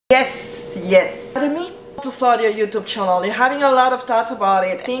Yes. Pardon me? To start your YouTube channel, you're having a lot of thoughts about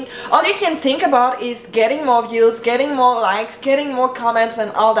it. All you can think about is getting more views, getting more likes, getting more comments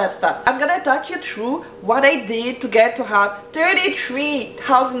and all that stuff. I'm gonna talk you through what I did to get to have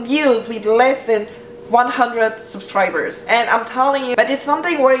 33,000 views with less than 100 subscribers. And I'm telling you that it's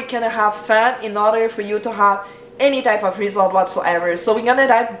something where you can have fun in order for you to have any type of result whatsoever. So we're gonna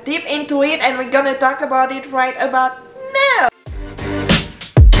dive deep into it and we're gonna talk about it right about now.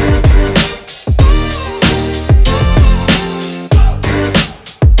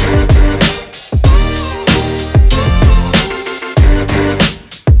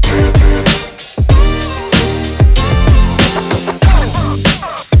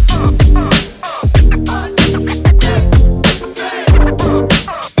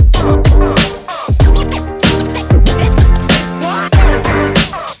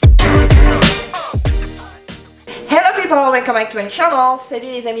 Welcome back to my channel, salut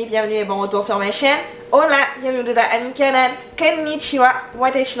les amis, bienvenue et bon retour sur ma chaîne. Hola, bienvenue à mon canal. Konnichiwa,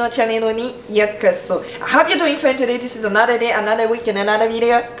 watashi no channel ni yokoso. I hope you're doing fine today. This is another day, another week and another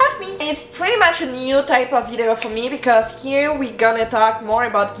video of me. It's pretty much a new type of video for me because here we're gonna talk more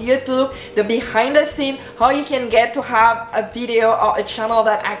about YouTube, the behind the scene, how you can get to have a video or a channel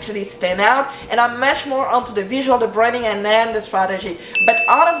that actually stand out, and I'm much more onto the visual, the branding and then the strategy. But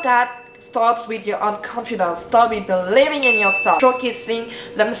all of that starts with your own confidence, start with believing in yourself, showcasing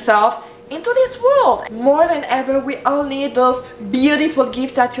themselves into this world. More than ever, we all need those beautiful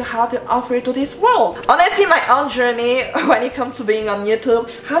gifts that you have to offer to this world. Honestly, my own journey when it comes to being on YouTube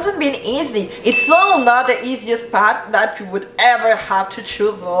hasn't been easy. It's so not the easiest path that you would ever have to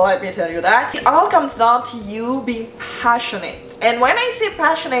choose, let me tell you that. It all comes down to you being passionate. And when I say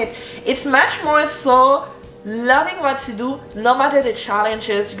passionate, it's much more so loving what you do no matter the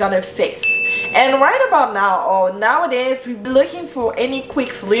challenges you're gonna face. And right about now or nowadays we're looking for any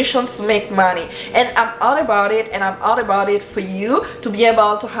quick solutions to make money, and I'm all about it, and I'm all about it for you to be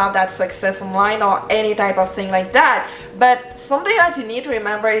able to have that success online or any type of thing like that. But something that you need to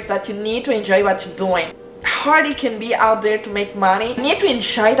remember is that you need to enjoy what you're doing. Hard it can be out there to make money, you need to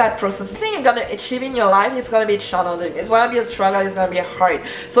enjoy that process. The thing you're gonna achieve in your life is gonna be challenging, it's gonna be a struggle, it's gonna be hard,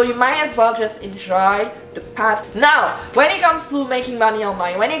 so you might as well just enjoy the path. Now when it comes to making money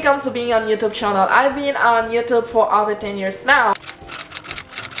online, when it comes to being on YouTube channel, I've been on YouTube for over 10 years now.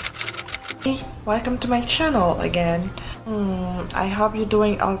 Hey, welcome to my channel again. I hope you're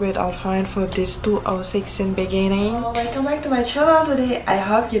doing all great, all fine for this 206 in beginning. Welcome back to my channel today. I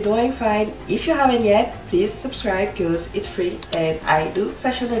hope you're doing fine. If you haven't yet, please subscribe because it's free and I do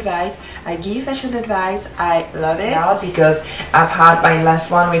fashion advice. I give fashion advice. I love it now because I've had my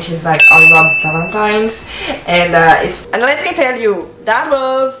last one, which is like all about Valentine's, and let me tell you, that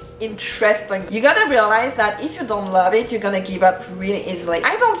was interesting. You gotta realize that if you don't love it, you're gonna give up really easily.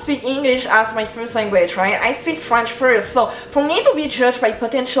 I don't speak English as my first language, right? I speak French first, so for me to be judged by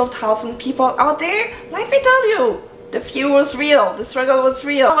potential 1,000 people out there, let me tell you, the fear was real, the struggle was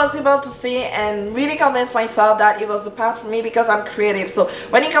real. I was able to see and really convince myself that it was the path for me because I'm creative. So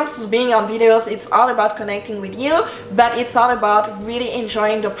when it comes to being on videos, it's all about connecting with you, but it's all about really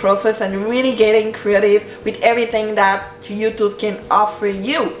enjoying the process and really getting creative with everything that YouTube can offer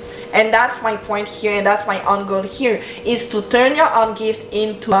you. And that's my point here, and that's my own goal here, is to turn your own gifts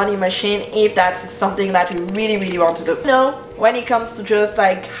into money machine if that's something that you really want to do. You know, when it comes to just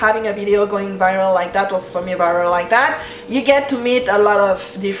like having a video going viral like that or semi-viral like that, you get to meet a lot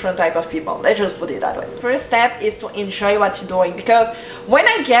of different type of people. Let's just put it that way. First step is to enjoy what you're doing, because when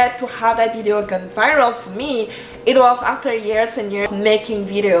I get to have that video gone viral for me, it was after years and years making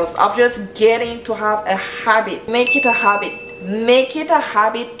videos, of just getting to have a habit. Make it a habit. Make it a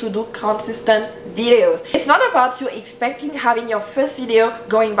habit to do consistent videos. It's not about you expecting having your first video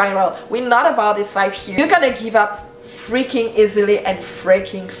going viral. We're not about this life here. You're gonna give up freaking easily and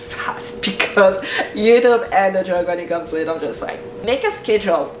freaking fast because YouTube and the drug when it comes to it. I'm just like, make a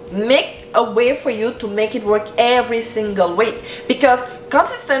schedule, make a way for you to make it work every single week, because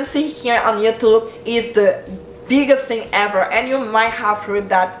consistency here on YouTube is the biggest thing ever, and you might have heard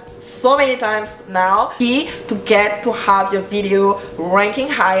that so many times now. Key to get to have your video ranking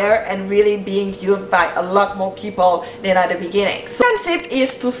higher and really being viewed by a lot more people than at the beginning. So the tip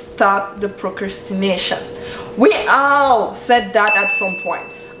is to stop the procrastination. We all said that at some point.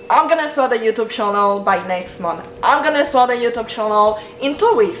 I'm gonna start a YouTube channel by next month. I'm gonna start a YouTube channel in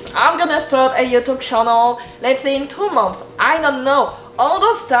 2 weeks. I'm gonna start a YouTube channel, let's say in 2 months. I don't know. All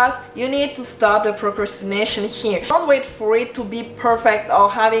those stuff, you need to stop the procrastination here. Don't wait for it to be perfect or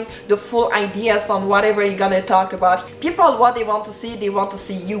having the full ideas on whatever you're gonna talk about. People, what they want to see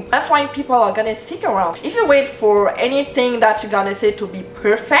you. That's why people are gonna stick around. If you wait for anything that you're gonna say to be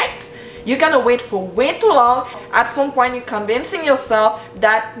perfect, You're gonna wait for way too long. At some point you're convincing yourself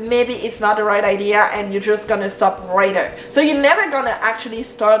that maybe it's not the right idea and you're just gonna stop right there. So you're never gonna actually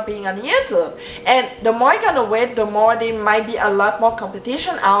start being on YouTube. And the more you're gonna wait, the more there might be a lot more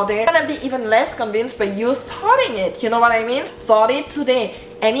competition out there. You're gonna be even less convinced by you starting it. You know what I mean? Start it today.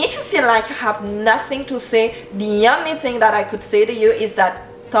 And if you feel like you have nothing to say, the only thing that I could say to you is that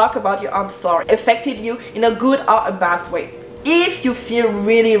talk about your I'm sorry. Affected you in a good or a bad way. If you feel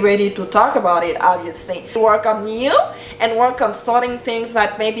really ready to talk about it, obviously. Work on you and work on starting things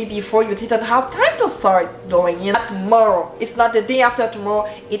that maybe before you didn't have time to start doing. You know, not tomorrow. It's not the day after tomorrow.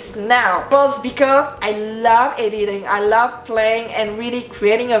 It's now. Because I love editing. I love playing and really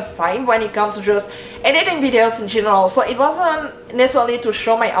creating a vibe when it comes to just editing videos in general. So it wasn't necessarily to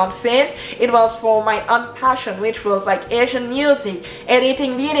show my own face. It was for my own passion, which was like Asian music,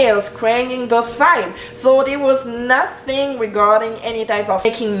 editing videos, creating those vibes. So there was nothing regarding any type of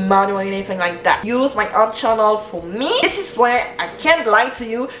making money or anything like that. Use my own channel for me. This is where I can't lie to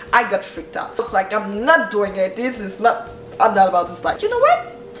you, I got freaked out. It's like, I'm not doing it. I'm not about to start. You know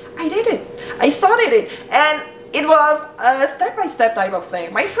what? I did it. I started it. And it was a step-by-step type of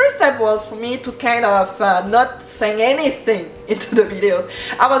thing. My first step was for me to kind of not saying anything into the videos.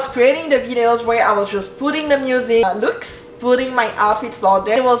 I was creating the videos where I was just putting the music looks, putting my outfits out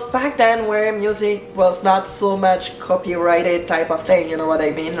there. It was back then where music was not so much copyrighted type of thing, you know what I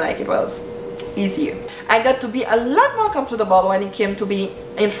mean? Like, it was easier. I got to be a lot more comfortable when it came to be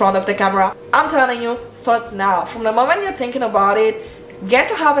in front of the camera. I'm telling you, start now. From the moment you're thinking about it, get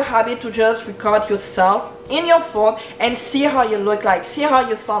to have a habit to just record yourself in your phone and see how you look like, see how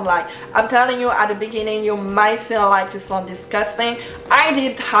you sound like. I'm telling you, at the beginning you might feel like you sound disgusting. I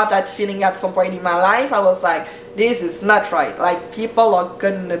did have that feeling at some point in my life. I was like, this is not right, like people are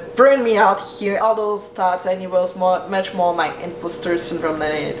gonna burn me out here, all those thoughts, and it was much more my imposter syndrome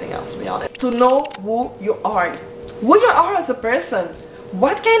than anything else, to be honest. To know who you are as a person,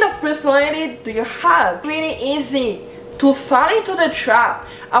 what kind of personality do you have. Really easy to fall into the trap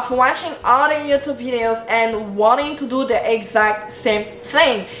of watching other YouTube videos and wanting to do the exact same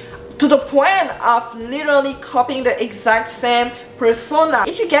thing, to the point of literally copying the exact same persona.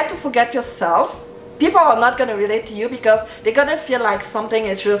 If you get to forget yourself, people are not going to relate to you because they're going to feel like something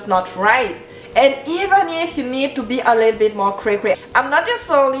is just not right. And even if you need to be a little bit more cray-cray, I'm not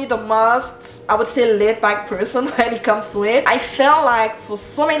necessarily the most, I would say, laid-back person when it comes to it. I felt like for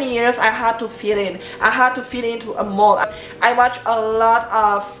so many years I had to fit in. I had to fit into a mold. I watched a lot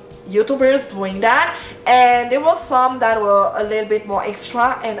of YouTubers doing that, and there was some that were a little bit more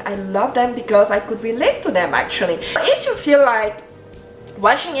extra, and I love them because I could relate to them actually. If you feel like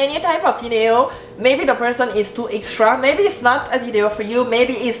watching any type of video, maybe the person is too extra, maybe it's not a video for you,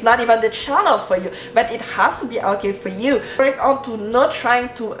 maybe it's not even the channel for you, but it has to be okay for you. Work on to not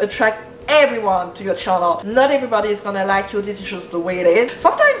trying to attract everyone to your channel. Not everybody is gonna like you, this is just the way it is.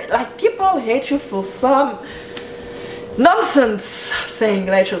 Sometimes like people hate you for some nonsense thing,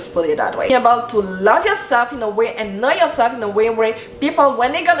 let's just put it that way. You're about to love yourself in a way and know yourself in a way where people,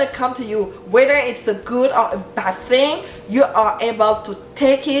 when they're gonna come to you, whether it's a good or a bad thing, you are able to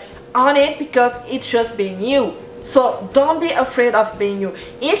take it on it because it's just being you. So don't be afraid of being you.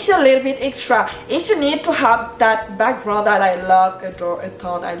 If you're a little bit extra, if you need to have that background that I love, adore,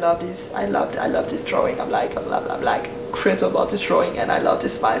 atone, I love this drawing, I'm like crazy about this drawing, and I love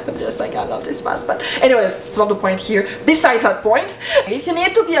this mask. I'm just like, I love this mask. But anyways, it's not the point here. Besides that point, if you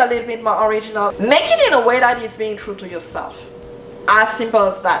need to be a little bit more original, make it in a way that is being true to yourself. As simple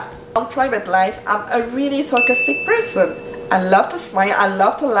as that. On private life, I'm a really sarcastic person. I love to smile, I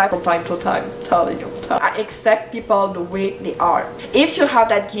love to laugh from time to time, telling you. I accept people the way they are. If you have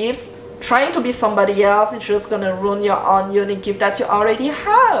that gift, trying to be somebody else is just gonna ruin your own unique gift that you already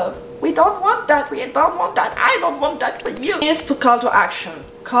have. We don't want that, we don't want that, I don't want that for you. Is to call to action.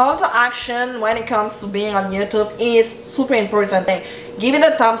 Call to action when it comes to being on YouTube is super important thing. Give it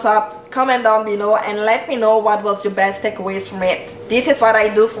a thumbs up, comment down below and let me know what was your best takeaways from it. This is what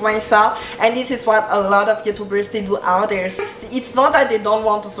I do for myself, and this is what a lot of YouTubers they do out there. So it's not that they don't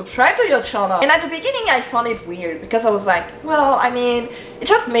want to subscribe to your channel. And at the beginning I found it weird because I was like, well, I mean, it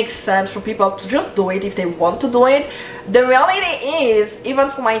just makes sense for people to just do it if they want to do it. The reality is, even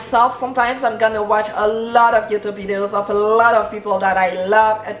for myself, sometimes I'm gonna watch a lot of YouTube videos of a lot of people that I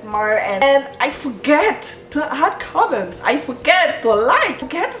love, admire, and I forget to add comments, I forget to like,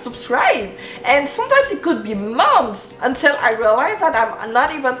 forget to subscribe, and sometimes it could be months until I realize that I'm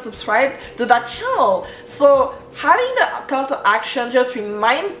not even subscribed to that channel. So having the call to action just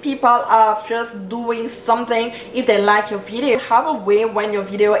remind people of just doing something if they like your video. Have a way when your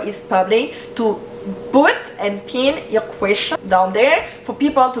video is public to put and pin your question down there for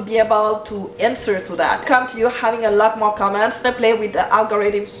people to be able to answer to that. Come to you having a lot more comments to play with the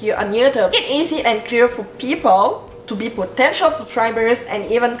algorithm here on YouTube. Make it easy and clear for people to be potential subscribers and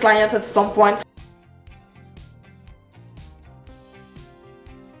even clients at some point.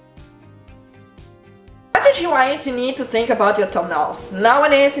 Strategy-wise, you need to think about your thumbnails.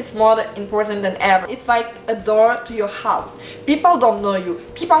 Nowadays, it's more important than ever. It's like a door to your house. People don't know you.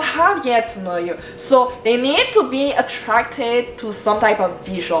 People have yet to know you. So they need to be attracted to some type of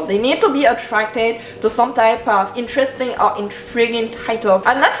visual. They need to be attracted to some type of interesting or intriguing titles.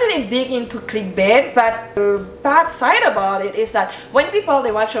 I'm not really big into clickbait, but the bad side about it is that when people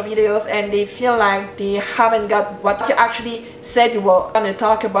they watch your videos and they feel like they haven't got what you actually said you were going to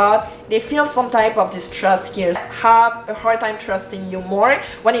talk about, they feel some type of distrust here. Have a hard time trusting you more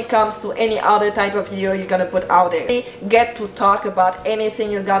when it comes to any other type of video you're gonna put out there. They get to talk about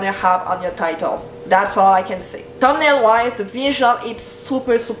anything you're gonna have on your title. That's all I can say. Thumbnail wise, the visual, it's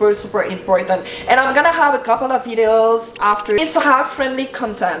super important, and I'm gonna have a couple of videos after. It's to have friendly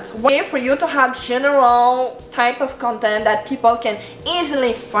content, way for you to have general type of content that people can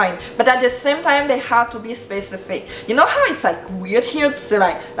easily find, but at the same time they have to be specific. You know how it's like weird here to say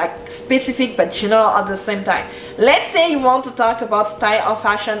like specific but general at the same time. Let's say you want to talk about style or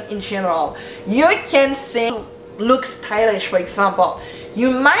fashion in general. You can say look stylish, for example.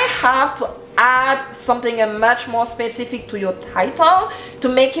 You might have to add something much more specific to your title to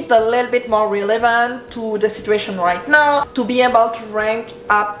make it a little bit more relevant to the situation right now, to be able to rank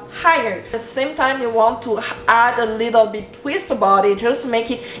up higher. At the same time, you want to add a little bit twist about it just to make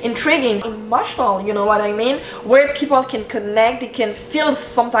it intriguing, emotional, you know what I mean, where people can connect, they can feel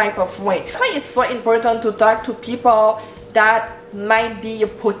some type of way. That's why it's so important to talk to people that might be your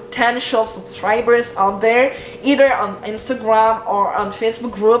potential subscribers out there, either on Instagram or on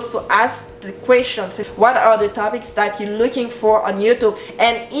Facebook groups, to ask the questions. What are the topics that you're looking for on YouTube?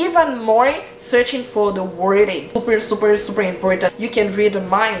 And even more, searching for the wording. Super important. You can read the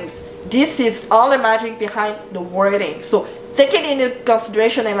minds. This is all the magic behind the wording. So take it into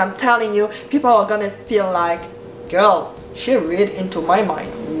consideration, and I'm telling you, people are gonna feel like, girl, she read into my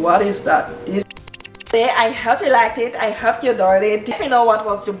mind. What is that? I hope you liked it, I hope you adored it. Let me know what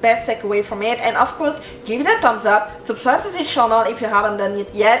was your best takeaway from it, and of course give it a thumbs up, subscribe to this channel if you haven't done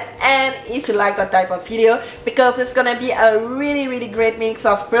it yet, and if you like that type of video, because it's gonna be a really great mix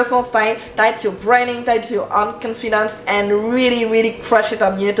of personal style, tied to your branding, tied to your own confidence, and really crush it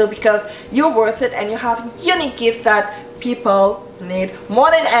on YouTube, because you're worth it and you have unique gifts that people need more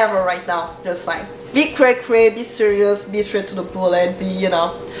than ever right now. Just saying. Be cray, be serious, be straight to the bullet, be, you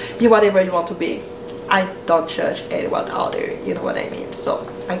know, be whatever you want to be. I don't judge anyone out there, you know what I mean? So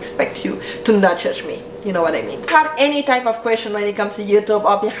I expect you to not judge me, you know what I mean? If you have any type of question when it comes to YouTube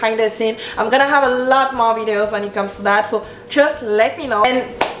or behind the scene, I'm gonna have a lot more videos when it comes to that, so just let me know. And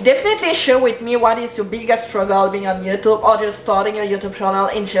definitely share with me what is your biggest struggle being on YouTube or just starting a YouTube channel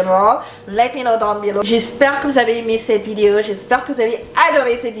in general. Let me know down below. J'espère que vous avez aimé cette vidéo, j'espère que vous avez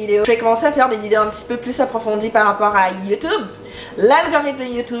adoré cette vidéo. Je vais commencer à faire des vidéos un petit peu plus approfondies par rapport à YouTube, l'algorithme de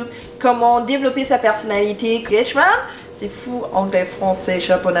YouTube, comment développer sa personnalité, engagement. C'est fou, anglais, français,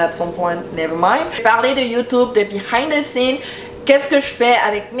 japonais at some point, never mind. Je vais parler de YouTube, de behind the scene, qu'est-ce que je fais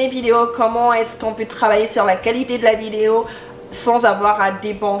avec mes vidéos, comment est-ce qu'on peut travailler sur la qualité de la vidéo sans avoir à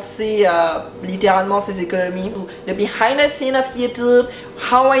dépenser littéralement ses économies. The behind the scene of YouTube,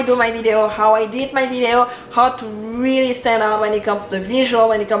 how I do my video, how I did my video, how to really stand out when it comes to visual,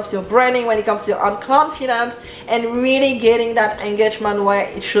 when it comes to your branding, when it comes to your own confidence, and really getting that engagement where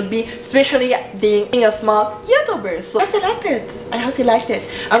it should be, especially being a small YouTuber. So I hope you liked it. I hope you liked it.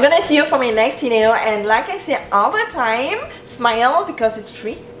 I'm gonna see you for my next video, and like I say all the time, smile because it's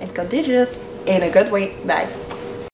free and contagious in a good way. Bye.